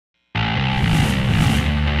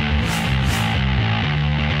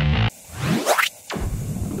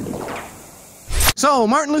So,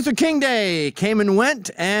 Martin Luther King Day came and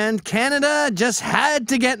went, and Canada just had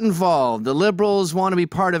to get involved. The Liberals want to be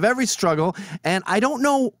part of every struggle, and I don't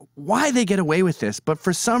know why they get away with this, but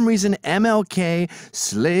for some reason, MLK,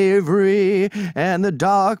 slavery, and the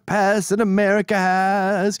dark past that America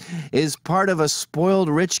has is part of a spoiled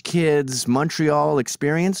rich kid's Montreal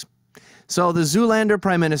experience. So the Zoolander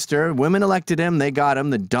Prime Minister, women elected him, they got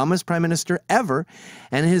him, the dumbest Prime Minister ever,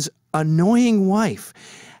 and his annoying wife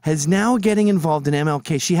is now getting involved in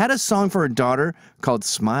MLK. She had a song for her daughter called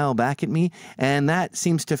Smile Back at Me, and that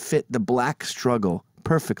seems to fit the black struggle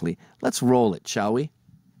perfectly. Let's roll it, shall we?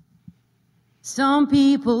 Some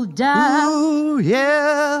people die. Ooh,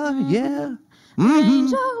 yeah, yeah.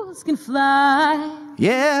 Angels can fly.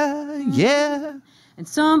 Yeah, yeah. And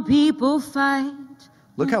some people fight.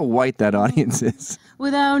 Look how white that audience is.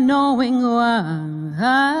 Without knowing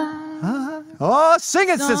why. Oh, sing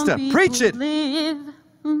it, sister. Preach it. Live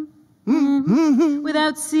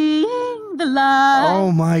without seeing the light.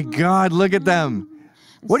 Oh my God, look at them.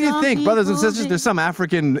 What do you think, brothers and sisters? There's some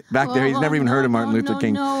African back there. He's never even heard of Martin Luther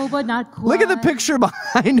King. No, but not quite. Look at the picture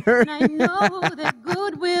behind her. And I know that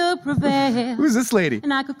good will prevail. Who's this lady?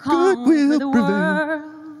 And I could conquer the world.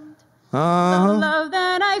 The Uh-huh. love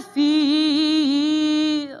that I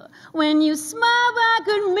feel when you smile back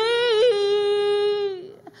at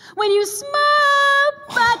me. When you smile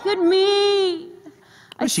back at me.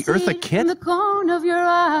 What is she, Eartha Kitt? In the corner of your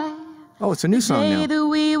eye. Oh, it's a new song Say now. that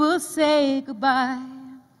we will say goodbye,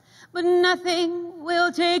 but nothing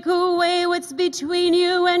will take away what's between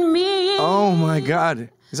you and me. Oh my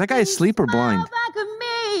God. Is that guy asleep or blind? Smile back at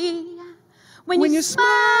me. When you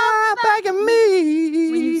smile back at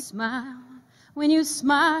me. When you smile, when you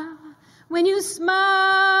smile, when you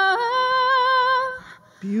smile.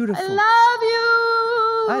 Beautiful. I love you.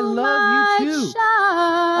 I love you too.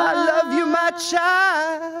 Child. I love you, my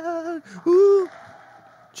child. Ooh.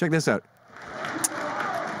 Check this out.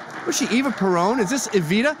 Was she Eva Perón? Is this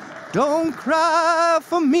Evita? Don't cry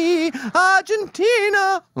for me,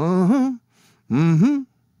 Argentina.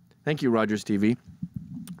 Thank you, Rogers TV.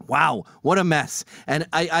 Wow, what a mess. And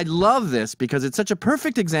I love this because it's such a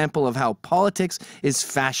perfect example of how politics is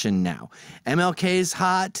fashion now. MLK's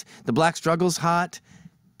hot, the black struggle's hot.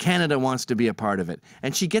 Canada wants to be a part of it.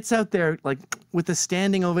 And she gets out there like with a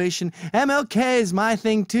standing ovation. MLK is my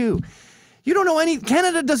thing too. You don't know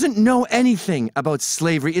Canada doesn't know anything about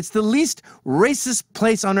slavery. It's the least racist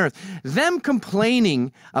place on earth. Them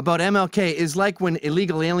complaining about MLK is like when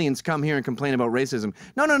illegal aliens come here and complain about racism.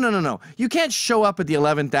 No, no, no, no, no. You can't show up at the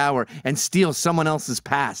 11th hour and steal someone else's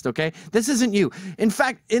past, okay? This isn't you. In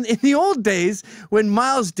fact, in the old days, when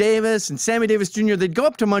Miles Davis and Sammy Davis Jr., they'd go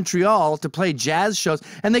up to Montreal to play jazz shows,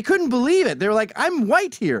 and they couldn't believe it. They were like, I'm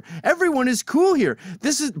white here. Everyone is cool here.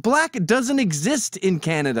 Black doesn't exist in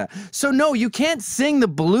Canada. So no, you can't sing the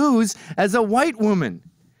blues as a white woman.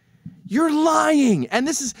 You're lying. And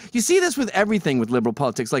you see this with everything with liberal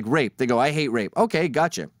politics, like rape. They go, I hate rape. Okay,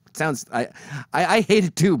 gotcha. I hate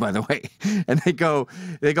it too, by the way. And they go,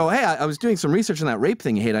 hey, I was doing some research on that rape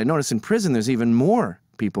thing you hate. I noticed in prison there's even more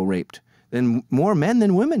people raped, more men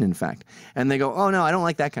than women, in fact. And they go, oh no, I don't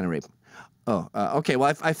like that kind of rape. Oh, okay.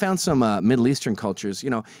 Well, I found some Middle Eastern cultures. You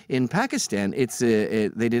know, in Pakistan, they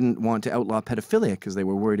didn't want to outlaw pedophilia because they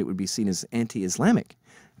were worried it would be seen as anti-Islamic.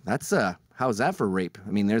 That's how's that for rape? I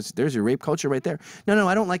mean, there's your rape culture right there. No,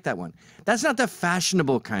 I don't like that one. That's not the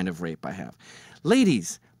fashionable kind of rape I have.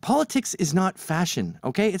 Ladies, politics is not fashion,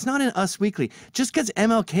 okay? It's not in Us Weekly. Just because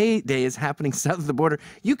MLK Day is happening south of the border,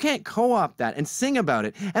 you can't co-opt that and sing about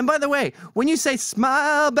it. And by the way, when you say,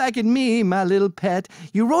 smile back at me, my little pet,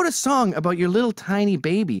 you wrote a song about your little tiny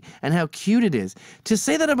baby and how cute it is. To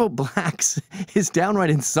say that about blacks is downright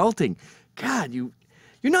insulting. God, you're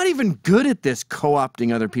not even good at this,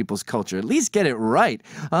 co-opting other people's culture. At least get it right.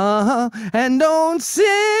 And don't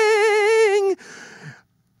sing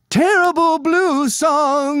terrible blues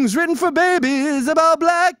songs written for babies about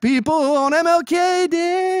black people on MLK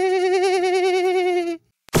Day.